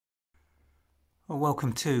Well,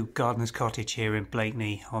 welcome to Gardener's Cottage here in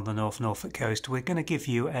Blakeney on the North Norfolk coast. We're going to give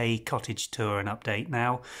you a cottage tour and update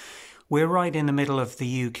now. We're right in the middle of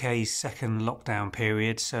the UK's second lockdown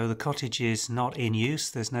period, so the cottage is not in use.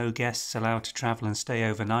 There's no guests allowed to travel and stay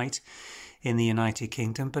overnight in the United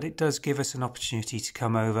Kingdom, but it does give us an opportunity to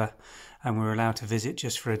come over, and we're allowed to visit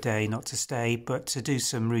just for a day, not to stay, but to do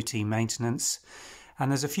some routine maintenance.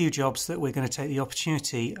 And there's a few jobs that we're going to take the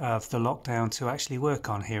opportunity of the lockdown to actually work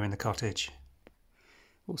on here in the cottage.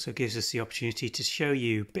 Also gives us the opportunity to show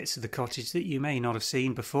you bits of the cottage that you may not have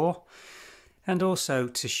seen before, and also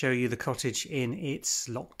to show you the cottage in its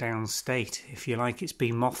lockdown state. If you like, it's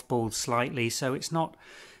been mothballed slightly, so it's not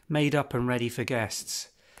made up and ready for guests.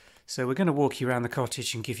 So we're going to walk you around the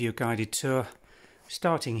cottage and give you a guided tour,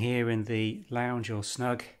 starting here in the lounge or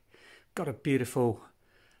snug. Got a beautiful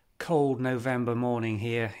cold November morning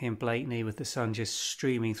here in Blakeney with the sun just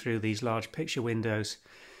streaming through these large picture windows.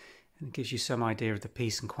 And it gives you some idea of the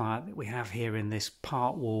peace and quiet that we have here in this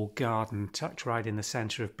part wall garden tucked right in the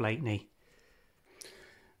centre of Blakeney.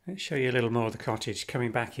 Let's show you a little more of the cottage.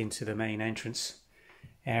 Coming back into the main entrance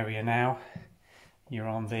area now. You're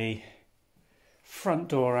on the front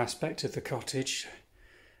door aspect of the cottage,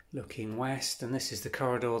 looking west, and this is the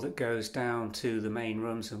corridor that goes down to the main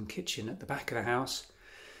rooms and kitchen at the back of the house.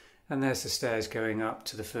 And there's the stairs going up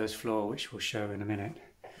to the first floor, which we'll show in a minute.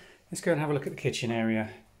 Let's go and have a look at the kitchen area,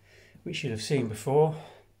 which you'll have seen before.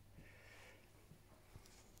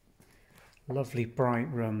 Lovely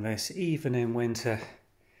bright room this, even in winter,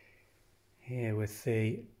 here with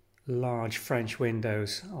the large French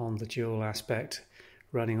windows on the dual aspect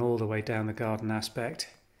running all the way down the garden aspect.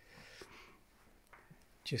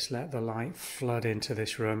 Just let the light flood into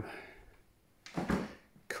this room.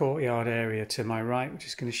 Courtyard area to my right, which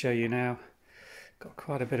is going to show you now. Got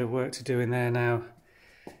quite a bit of work to do in there now.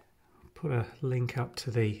 Put a link up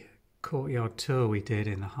to the courtyard tour we did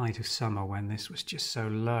in the height of summer when this was just so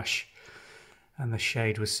lush and the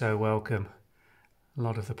shade was so welcome. A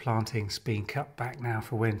lot of the planting's been cut back now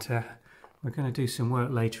for winter. We're going to do some work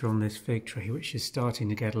later on this fig tree, which is starting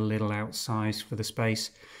to get a little outsized for the space.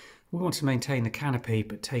 We want to maintain the canopy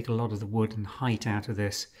but take a lot of the wood and height out of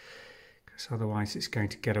this, because otherwise it's going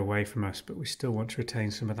to get away from us, but we still want to retain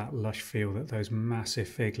some of that lush feel that those massive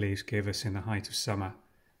fig leaves give us in the height of summer.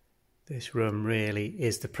 This room really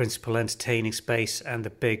is the principal entertaining space and the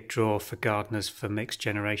big draw for gardeners for mixed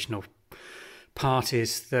generational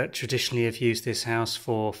parties that traditionally have used this house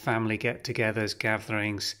for family get-togethers,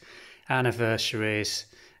 gatherings, anniversaries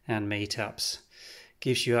and meetups.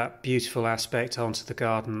 Gives you that beautiful aspect onto the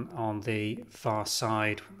garden on the far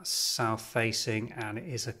side, south facing, and it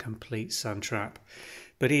is a complete sun trap.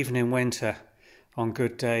 But even in winter, on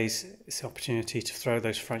good days, it's the opportunity to throw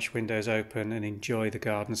those French windows open and enjoy the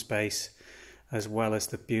garden space, as well as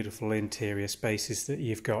the beautiful interior spaces that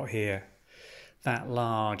you've got here. That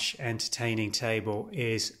large entertaining table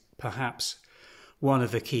is perhaps one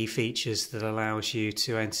of the key features that allows you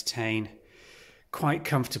to entertain quite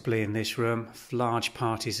comfortably in this room, large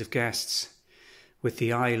parties of guests, with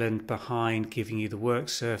the island behind giving you the work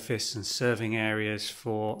surface and serving areas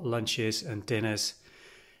for lunches and dinners.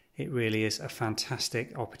 It really is a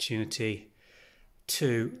fantastic opportunity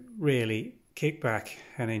to really kick back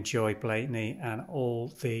and enjoy Blakeney and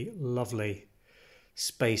all the lovely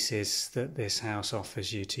spaces that this house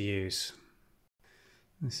offers you to use.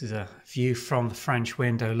 This is a view from the French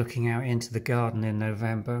window looking out into the garden in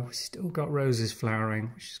November. We've still got roses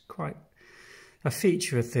flowering, which is quite a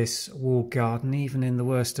feature of this walled garden. Even in the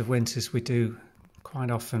worst of winters, we do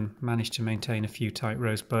quite often manage to maintain a few tight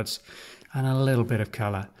rose buds and a little bit of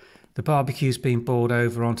colour. The barbecue's been bored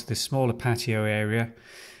over onto this smaller patio area.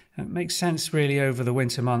 It makes sense really over the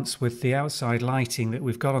winter months with the outside lighting that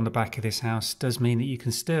we've got on the back of this house. Does mean that you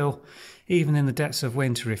can still, even in the depths of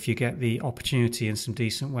winter, if you get the opportunity and some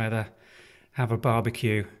decent weather, have a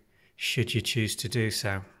barbecue should you choose to do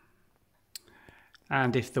so.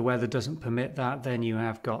 And if the weather doesn't permit that, then you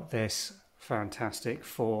have got this fantastic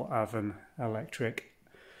 4-oven electric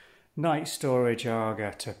night storage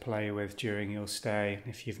Aga to play with during your stay.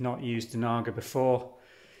 If you've not used an Aga before,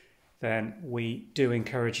 then we do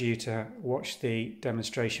encourage you to watch the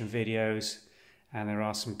demonstration videos, and there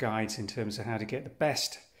are some guides in terms of how to get the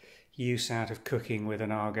best use out of cooking with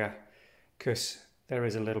an Aga, because there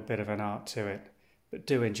is a little bit of an art to it, but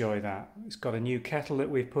do enjoy that. It's got a new kettle that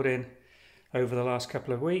we've put in over the last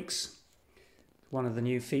couple of weeks. One of the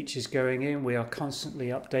new features going in, we are constantly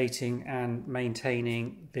updating and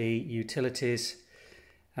maintaining the utilities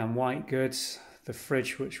and white goods. The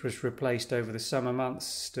fridge, which was replaced over the summer months,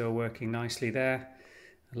 still working nicely there.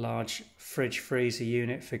 A large fridge freezer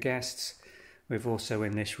unit for guests. We've also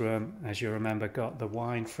in this room, as you remember, got the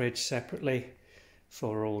wine fridge separately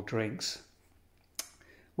for all drinks,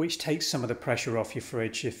 which takes some of the pressure off your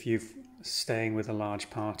fridge if you're staying with a large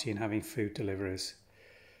party and having food deliveries.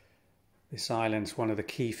 This island's one of the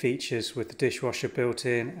key features with the dishwasher built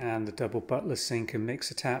in and the double butler sink and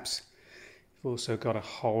mixer taps. You've also got a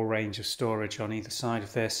whole range of storage on either side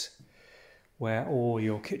of this, where all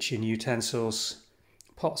your kitchen utensils,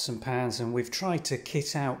 pots and pans, and we've tried to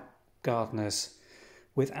kit out gardeners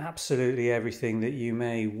with absolutely everything that you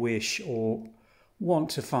may wish or want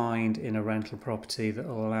to find in a rental property that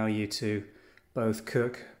will allow you to both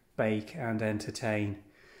cook, bake and entertain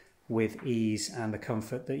with ease and the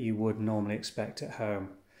comfort that you would normally expect at home.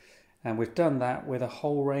 And we've done that with a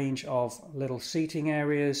whole range of little seating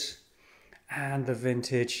areas and the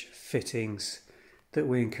vintage fittings that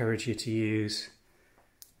we encourage you to use.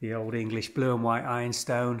 The old English blue and white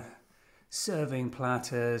ironstone, serving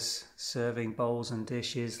platters, serving bowls and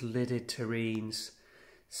dishes, lidded tureens,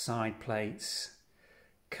 side plates,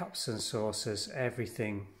 cups and saucers,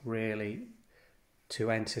 everything really to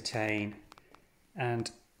entertain and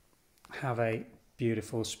have a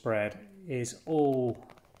beautiful spread is all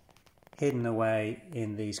hidden away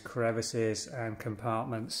in these crevices and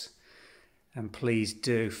compartments. And please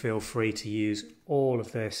do feel free to use all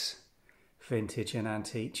of this vintage and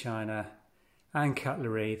antique china and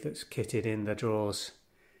cutlery that's kitted in the drawers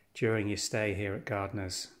during your stay here at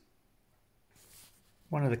Gardeners.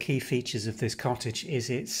 One of the key features of this cottage is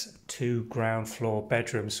its 2 ground floor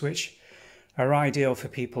bedrooms, which are ideal for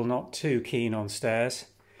people not too keen on stairs.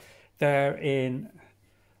 They're in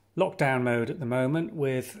lockdown mode at the moment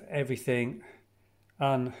with everything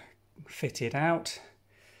unfitted out.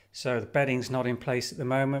 So the bedding's not in place at the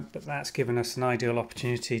moment, but that's given us an ideal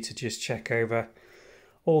opportunity to just check over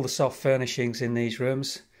all the soft furnishings in these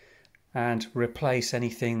rooms and replace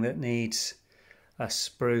anything that needs a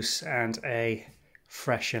spruce and a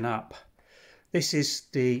freshen up. This is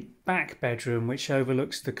the back bedroom, which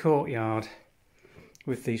overlooks the courtyard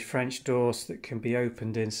with these French doors that can be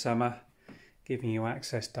opened in summer, giving you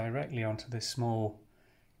access directly onto this small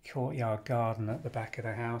courtyard garden at the back of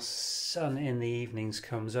the house. Sun in the evenings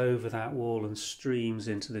comes over that wall and streams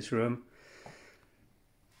into this room.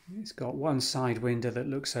 It's got one side window that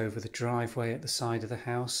looks over the driveway at the side of the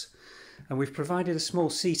house, and we've provided a small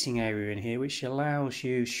seating area in here which allows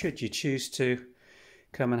you, should you choose to,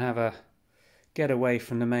 come and have a getaway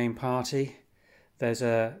from the main party. There's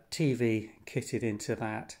a TV kitted into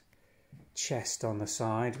that chest on the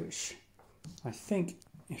side, which I think,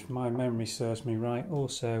 if my memory serves me right,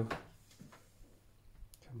 also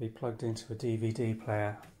can be plugged into a DVD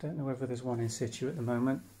player. Don't know whether there's one in situ at the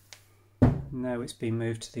moment. No, it's been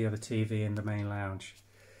moved to the other TV in the main lounge.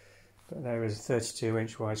 But there is a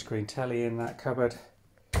 32-inch widescreen telly in that cupboard.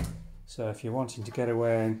 So if you're wanting to get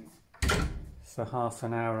away for half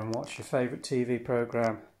an hour and watch your favourite TV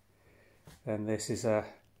programme, then this is a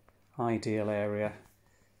ideal area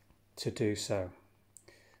to do so.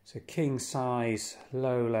 So king size,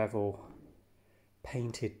 low level,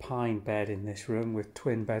 painted pine bed in this room with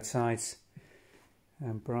twin bedsides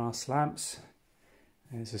and brass lamps.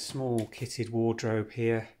 There's a small kitted wardrobe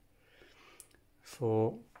here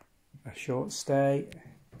for a short stay,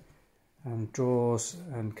 and drawers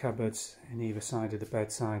and cupboards in either side of the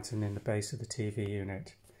bedsides and in the base of the TV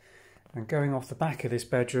unit. And going off the back of this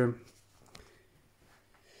bedroom,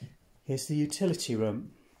 here's the utility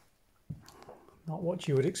room. Not what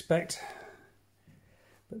you would expect,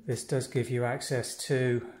 but this does give you access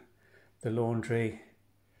to the laundry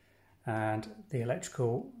and the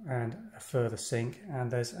electrical and a further sink, and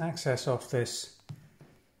there's access off this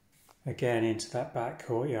again into that back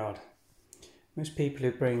courtyard. Most people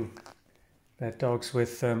who bring their dogs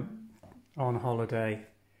with them on holiday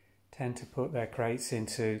tend to put their crates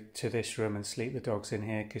into this room and sleep the dogs in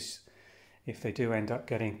here, because if they do end up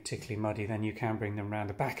getting particularly muddy, then you can bring them around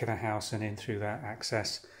the back of the house and in through that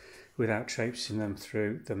access without traipsing them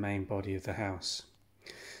through the main body of the house.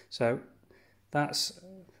 So that's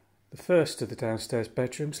the first of the downstairs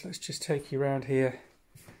bedrooms. Let's just take you around here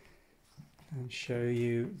and show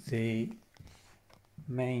you the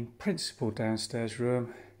main principal downstairs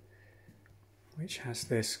room, which has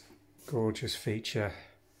this gorgeous feature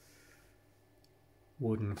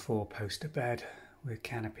wooden 4-poster bed with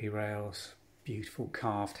canopy rails, beautiful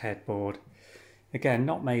carved headboard. Again,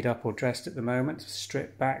 not made up or dressed at the moment,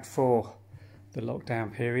 stripped back for the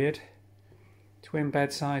lockdown period. Twin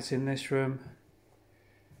bedsides in this room.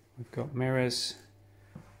 We've got mirrors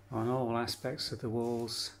on all aspects of the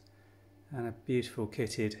walls and a beautiful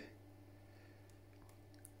kitted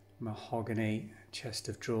mahogany chest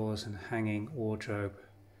of drawers and hanging wardrobe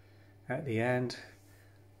at the end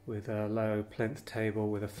with a low plinth table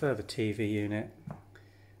with a further TV unit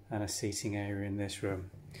and a seating area in this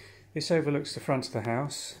room. This overlooks the front of the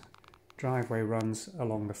house. Driveway runs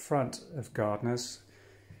along the front of Gardener's,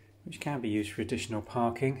 which can be used for additional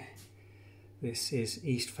parking. This is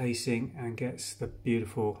east facing and gets the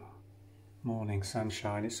beautiful morning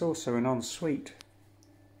sunshine. It's also an ensuite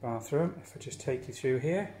bathroom. If I just take you through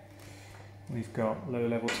here, we've got low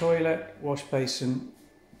level toilet, wash basin,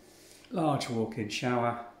 large walk-in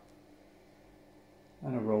shower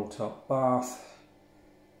and a roll top bath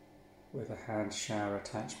with a hand shower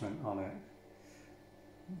attachment on it.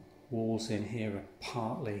 Walls in here are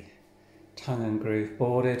partly tongue and groove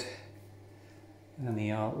boarded, and the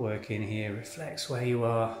artwork in here reflects where you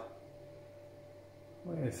are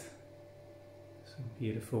with some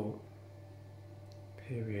beautiful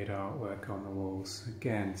period artwork on the walls.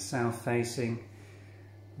 Again, south facing,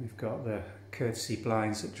 we've got the courtesy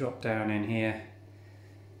blinds that drop down in here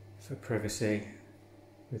for privacy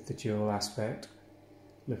with the dual aspect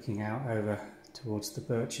looking out over towards the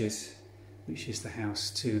Birches, which is the house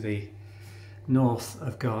to the north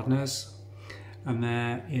of Gardener's. And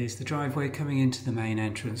there is the driveway coming into the main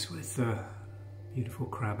entrance with the beautiful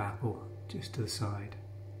crab apple just to the side.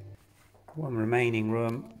 One remaining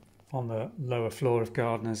room on the lower floor of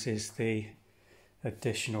Gardener's is the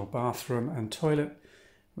additional bathroom and toilet,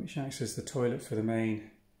 which acts as the toilet for the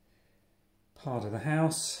main part of the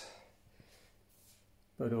house,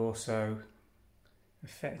 but also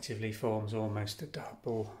effectively forms almost a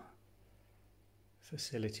double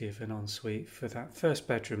facility of an ensuite for that first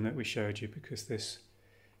bedroom that we showed you, because this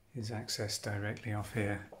is accessed directly off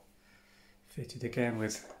here. Fitted again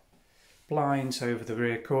with blinds over the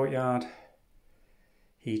rear courtyard,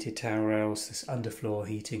 heated towel rails, there's underfloor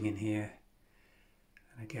heating in here,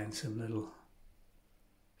 and again some little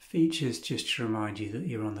features just to remind you that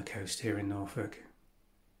you're on the coast here in Norfolk.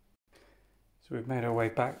 So we've made our way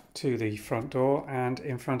back to the front door, and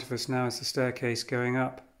in front of us now is the staircase going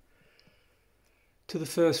up to the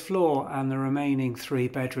first floor and the remaining 3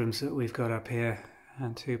 bedrooms that we've got up here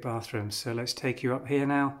and 2 bathrooms. So let's take you up here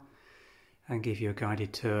now and give you a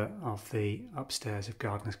guided tour of the upstairs of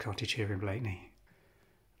Gardener's Cottage here in Blakeney.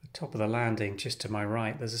 At the top of the landing, just to my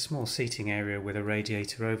right, there's a small seating area with a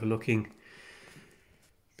radiator overlooking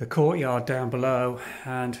the courtyard down below,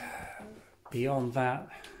 and beyond that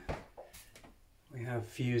we have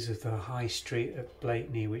views of the high street at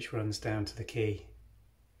Blakeney, which runs down to the quay.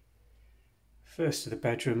 First of the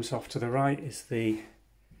bedrooms off to the right is the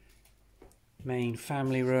main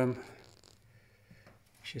family room,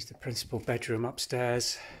 which is the principal bedroom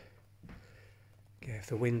upstairs. We have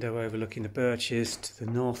the window overlooking the Birches to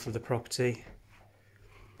the north of the property.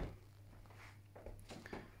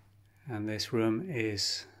 And this room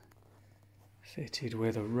is fitted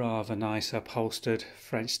with a rather nice upholstered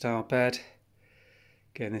French style bed.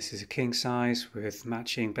 Again, this is a king size with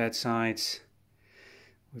matching bedsides.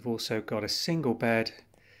 We've also got a single bed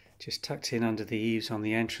just tucked in under the eaves on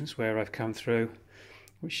the entrance where I've come through,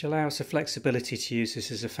 which allows the flexibility to use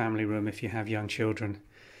this as a family room if you have young children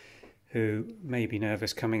who may be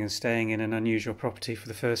nervous coming and staying in an unusual property for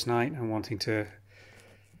the first night and wanting to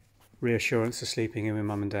reassurance of sleeping in with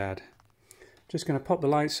mum and dad. Just going to pop the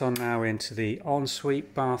lights on now into the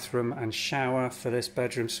ensuite bathroom and shower for this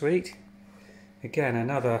bedroom suite. Again,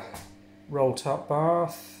 another roll top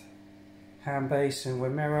bath, hand basin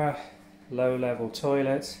with mirror, low level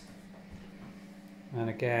toilet, and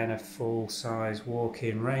again a full size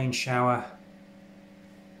walk-in rain shower,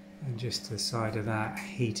 and just to the side of that,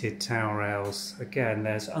 heated towel rails. Again,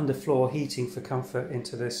 there's underfloor heating for comfort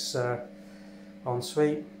into this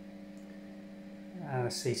ensuite, and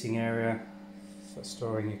a seating area for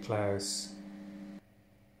storing your clothes.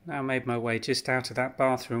 Now made my way just out of that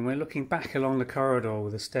bathroom, we're looking back along the corridor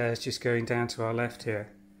with the stairs just going down to our left here.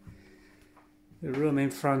 The room in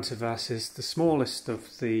front of us is the smallest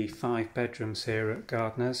of the 5 bedrooms here at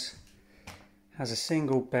Gardener's. Has a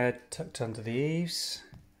single bed tucked under the eaves,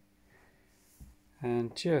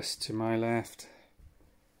 and just to my left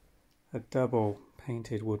a double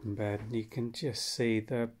painted wooden bed. You can just see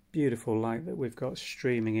the beautiful light that we've got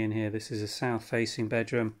streaming in here. This is a south facing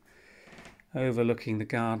bedroom overlooking the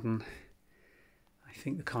garden. I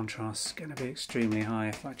think the contrast is going to be extremely high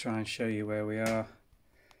if I try and show you where we are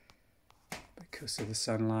because of the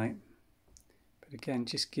sunlight, but again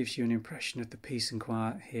just gives you an impression of the peace and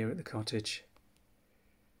quiet here at the cottage.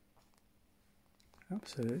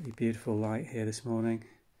 Absolutely beautiful light here this morning.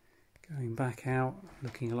 Going back out,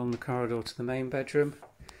 looking along the corridor to the main bedroom,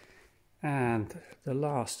 and the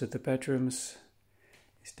last of the bedrooms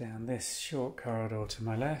is down this short corridor to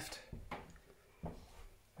my left.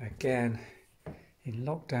 Again, in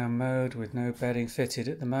lockdown mode with no bedding fitted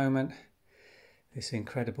at the moment. This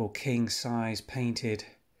incredible king size painted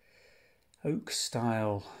oak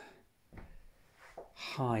style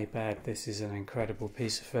high bed. This is an incredible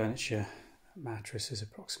piece of furniture. The mattress is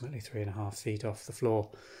approximately 3.5 feet off the floor.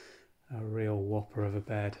 A real whopper of a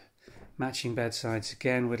bed. Matching bedsides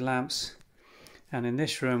again with lamps. And in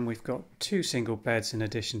this room we've got 2 single beds in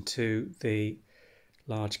addition to the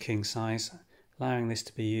large king size, allowing this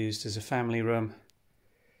to be used as a family room,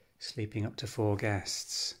 sleeping up to 4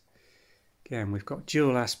 guests. Again, we've got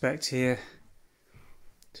dual aspect here.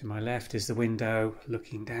 To my left is the window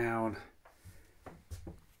looking down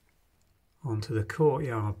onto the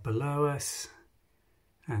courtyard below us,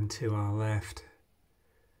 and to our left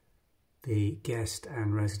the guest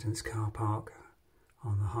and residence car park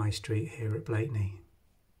on the high street here at Blakeney.